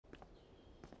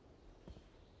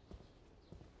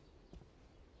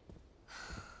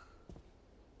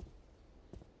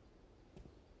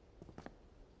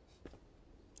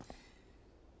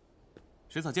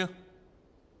水草精。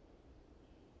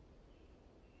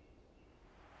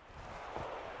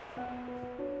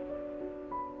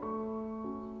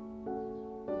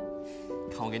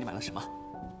看我给你买了什么？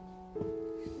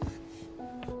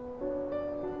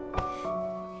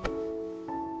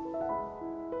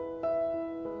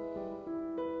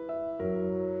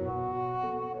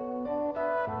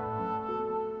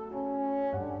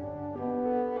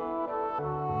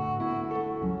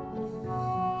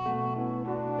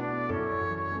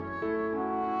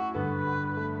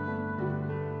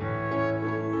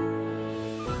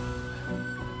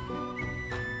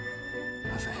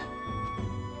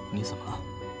 你怎么了？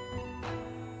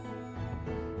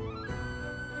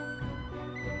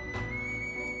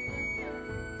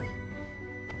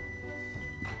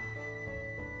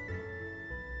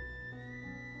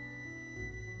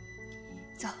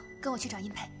走，跟我去找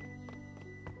殷佩。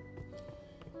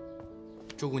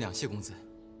周姑娘，谢公子。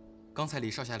刚才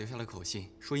李少侠留下了口信，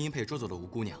说殷佩捉走了吴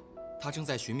姑娘，他正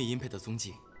在寻觅殷佩的踪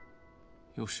迹。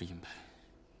又是殷佩。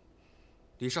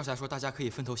李少侠说大家可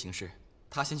以分头行事。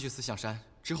 他先去四象山，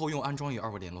之后用安装与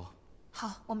二位联络。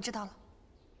好，我们知道了。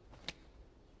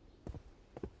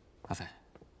阿飞，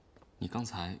你刚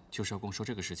才就是要跟我说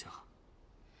这个事情啊？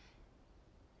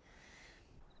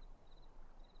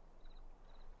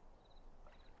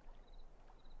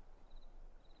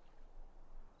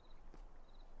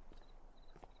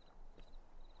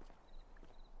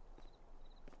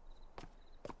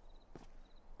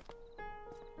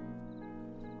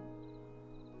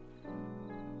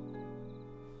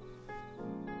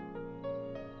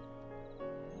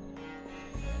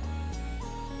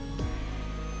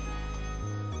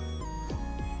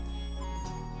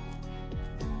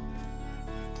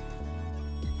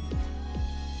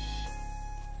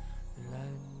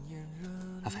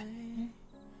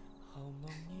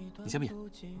你先闭眼，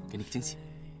给你个惊喜。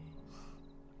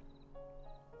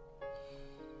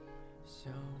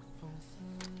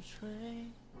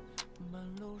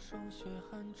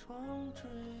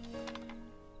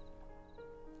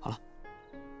好了。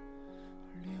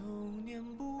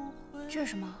这是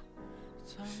什么？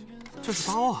这是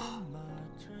刀啊！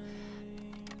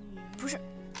不是。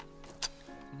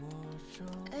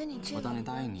哎，你这……我当年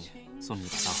答应你送你一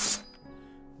把刀，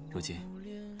如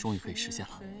今终于可以实现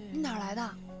了。你哪儿来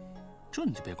的？ 这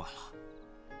你就别管了，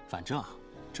反正啊，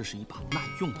这是一把耐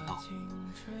用的刀，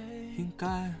应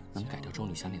该能改掉周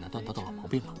女侠你那断刀的老毛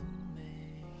病了。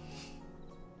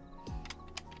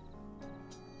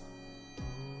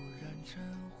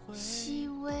熹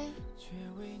微，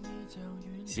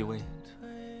熹微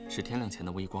是天亮前的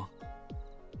微光，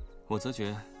我则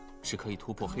觉是可以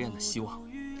突破黑暗的希望。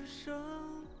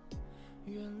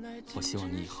我希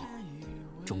望你以后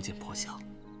终见破晓。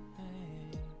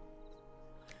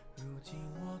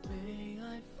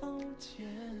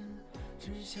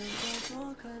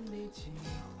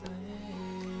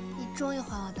 你终于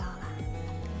还我刀了。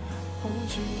红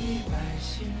尘一百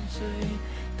心醉，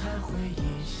他回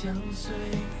忆相随，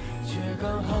却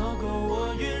刚好够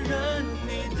我晕染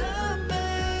你的美。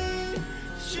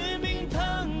使命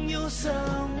倘有三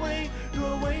味，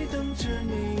若未等至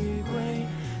你归，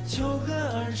求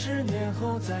个20年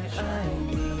后再爱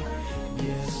你，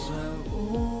也算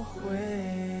无悔。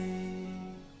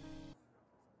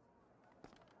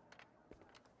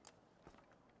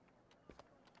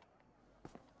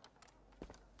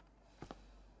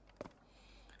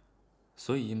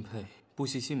 所以殷佩不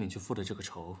惜性命去复的这个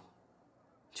仇，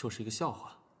就是一个笑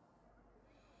话。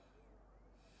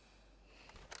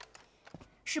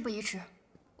事不宜迟，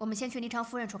我们先去霓裳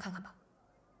夫人处看看吧。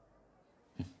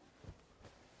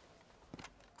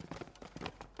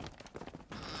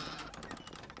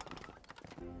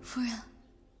夫人，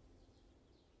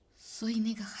所以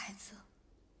那个孩子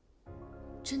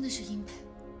真的是殷佩。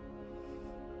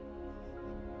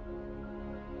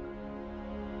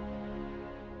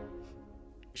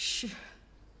 是，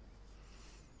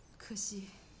可惜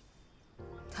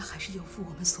他还是有负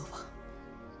我们所望，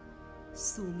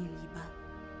宿命一般，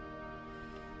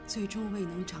最终未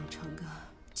能长成个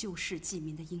救世济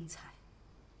民的英才。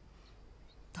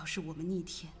倒是我们逆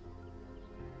天，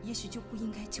也许就不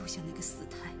应该救下那个死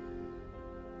胎，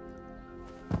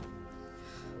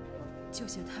救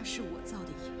下他是我造的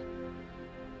业。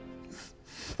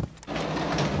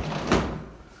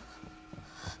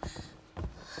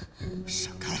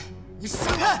 闪开！你闪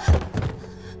开！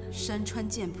山川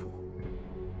剑谱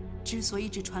之所以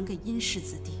只传给殷氏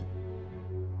子弟，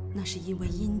那是因为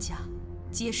殷家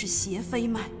皆是邪非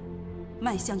脉，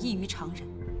脉象异于常人，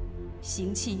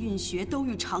行气运学都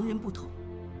与常人不同。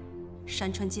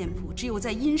山川剑谱只有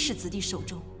在殷氏子弟手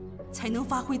中，才能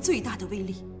发挥最大的威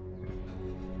力。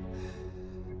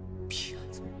骗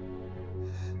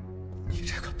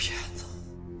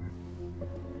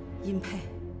殷佩，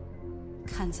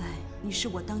看在你是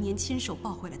我当年亲手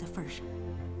抱回来的份上，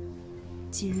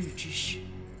今日之事，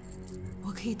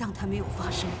我可以当它没有发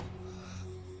生过。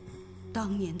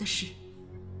当年的事，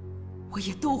我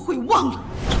也都会忘了。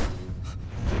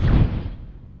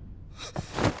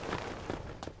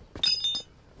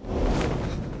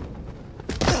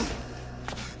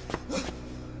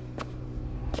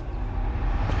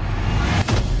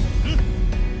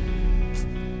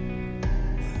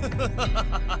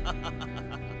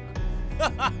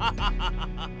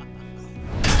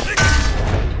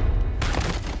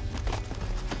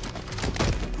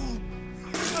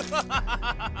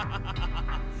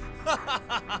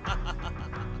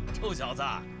臭小子，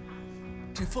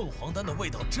这凤凰丹的味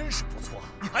道真是不错，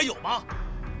你还有吗？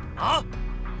啊，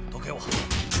都给我，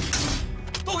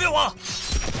都给我！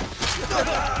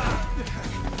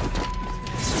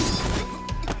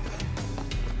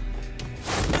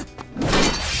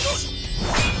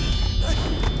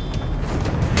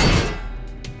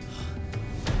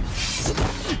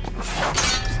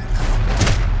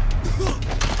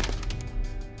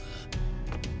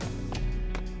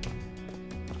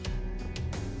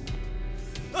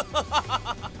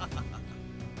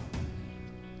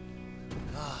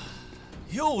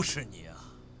又是你啊！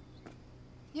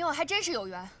你我还真是有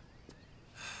缘。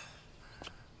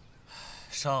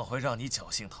上回让你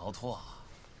侥幸逃脱，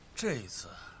这一次，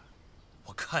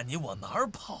我看你往哪儿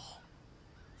跑！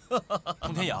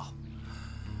童天瑶，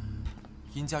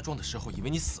殷家庄的时候以为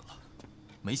你死了，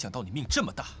没想到你命这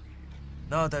么大。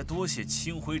那得多谢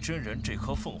清辉真人这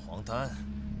颗凤凰丹。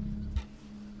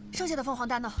剩下的凤凰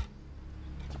丹呢？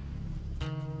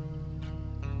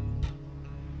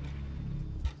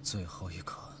最后一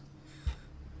颗，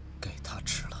给他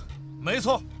吃了。没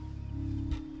错，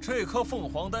这颗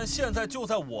凤凰丹现在就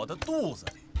在我的肚子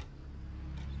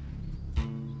里。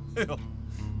哎呦，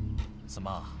怎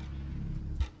么，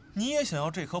你也想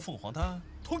要这颗凤凰丹？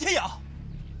童天瑶，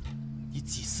你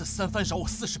几次三番扰我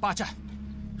48寨，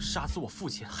杀死我父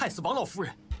亲，害死王老夫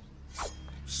人，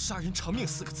杀人偿命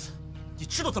4个字，你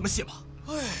知道怎么写吗？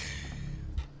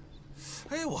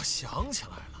哎，我想起来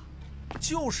了。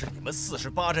就是你们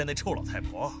48寨那臭老太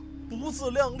婆，不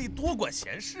自量力，多管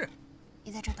闲事。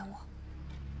你在这等我。